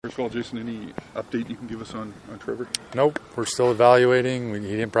First of all, Jason, any update you can give us on Trevor? Nope, we're still evaluating. He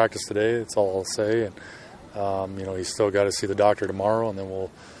didn't practice today. That's all I'll say. And he's still got to see the doctor tomorrow, and then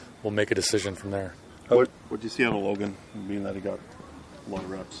we'll make a decision from there. What did you see out of Logan, being that he got a lot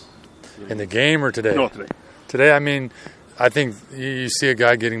of reps? In the game or today? No, today. Today, I think you see a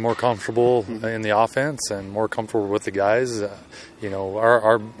guy getting more comfortable in the offense and more comfortable with the guys.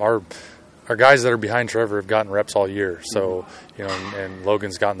 Our guys that are behind Trevor have gotten reps all year, so and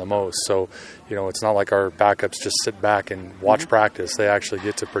Logan's gotten the most. So it's not like our backups just sit back and watch practice; they actually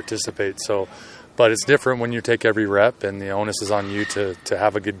get to participate. So, but it's different when you take every rep, and the onus is on you to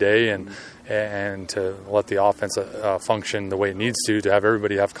have a good day and to let the offense function the way it needs to have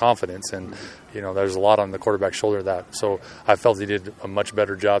everybody have confidence. And there's a lot on the quarterback's shoulder of that. So I felt he did a much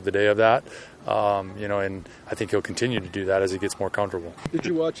better job today of that. And I think he'll continue to do that as he gets more comfortable. Did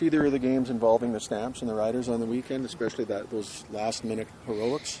you watch either of the games involving the Stamps and the Riders on the weekend, especially those last-minute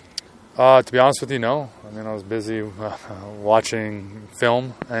heroics? To be honest with you, no. I was busy watching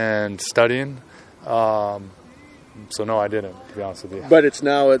film and studying. So no, I didn't, to be honest with you. But it's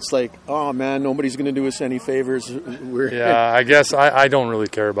like, oh man, nobody's going to do us any favors. I guess I don't really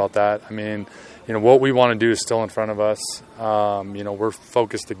care about that. What we want to do is still in front of us. We're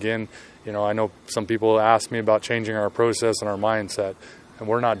focused again. I know some people ask me about changing our process and our mindset, and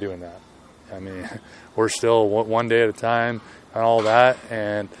we're not doing that. We're still one day at a time and all that.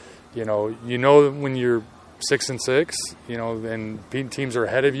 And when you're 6-6, and teams are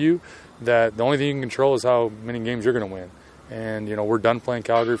ahead of you, that the only thing you can control is how many games you're going to win. And, we're done playing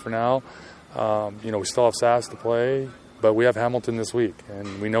Calgary for now. We still have SAS to play, but we have Hamilton this week,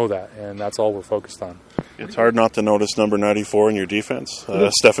 and we know that, and that's all we're focused on. It's hard not to notice number 94 in your defense,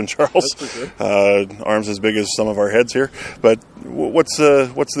 Stephen Charles. Arms as big as some of our heads here. But what's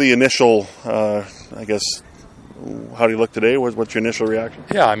the initial, how do you look today? What's your initial reaction?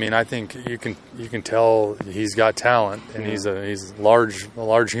 Yeah, I think you can tell he's got talent, and he's a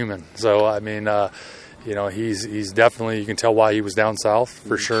large human. So he's definitely, you can tell why he was down south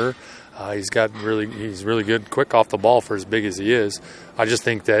for sure. He's really good, quick off the ball for as big as he is. I just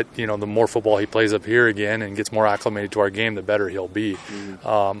think that the more football he plays up here again and gets more acclimated to our game, the better he'll be.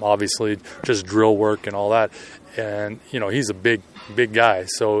 Obviously, just drill work and all that. And he's a big guy,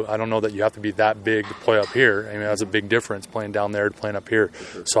 so I don't know that you have to be that big to play up here. That's a big difference playing down there to playing up here.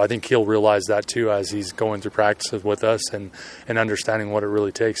 So I think he'll realize that too as he's going through practices with us and understanding what it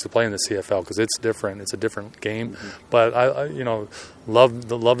really takes to play in the CFL, because it's different. It's a different game. But I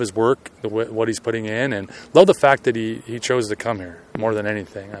love his work, what he's putting in, and love the fact that he chose to come here more than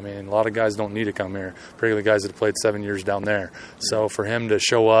anything. A lot of guys don't need to come here, particularly guys that have played 7 years down there. So for him to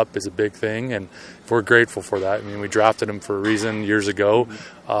show up is a big thing, and we're grateful for that. We drafted him for a reason years ago.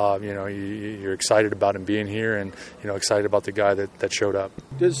 You're excited about him being here, and excited about the guy that showed up.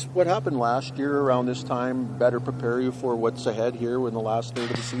 Does what happened last year around this time better prepare you for what's ahead here in the last third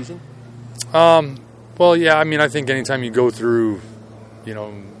of the season? Well, yeah. I think anytime you go through,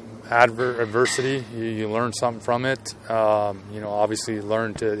 adversity, you learn something from it. Obviously you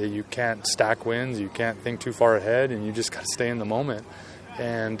learn that you can't stack wins, you can't think too far ahead, and you just got to stay in the moment.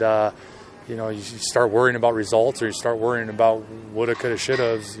 And you start worrying about results, or you start worrying about woulda, coulda,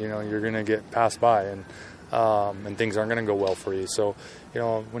 shouldas. You're going to get passed by, and things aren't going to go well for you. So,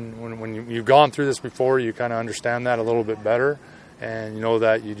 when you've gone through this before, you kind of understand that a little bit better, and you know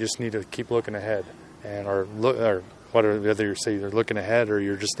that you just need to keep looking ahead, or whether you say you're looking ahead or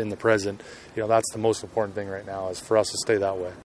you're just in the present. That's the most important thing right now, is for us to stay that way.